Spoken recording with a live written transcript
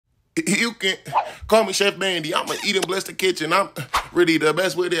You can call me Chef Bandy. I'ma eat and bless the kitchen. I'm really the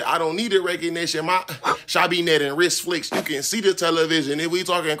best with it. I don't need the recognition. My shabby net and wrist flicks. You can see the television. If we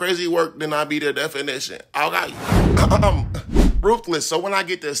talking crazy work, then I be the definition. Okay. I'm ruthless, so when I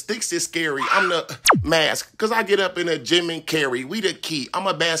get the sticks, it's scary. I'm the mask, cause I get up in the gym and carry. We the key. I'm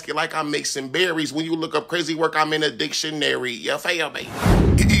a basket like I'm mixing berries. When you look up crazy work, I'm in a dictionary. You fail me.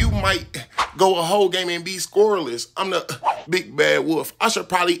 You might go a whole game and be scoreless. I'm the big bad wolf. I should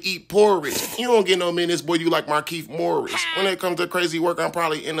probably eat porridge. You don't get no minutes, boy, you like Markeith Morris. When it comes to crazy work, I'm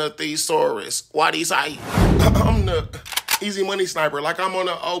probably in a thesaurus. Why these say? I'm the easy money sniper, like I'm on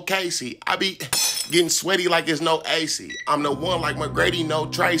the OKC. I be getting sweaty like it's no AC. I'm the one like McGrady, no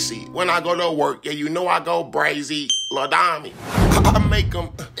Tracy. When I go to work, yeah, you know I go brazy. Ladami. I make them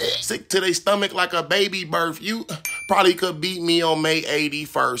sick to their stomach like a baby birth. You probably could beat me on May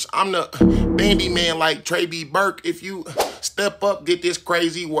 81st. I'm the bandy man like Trey B. Burke. If you step up, get this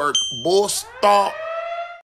crazy work. Bull star.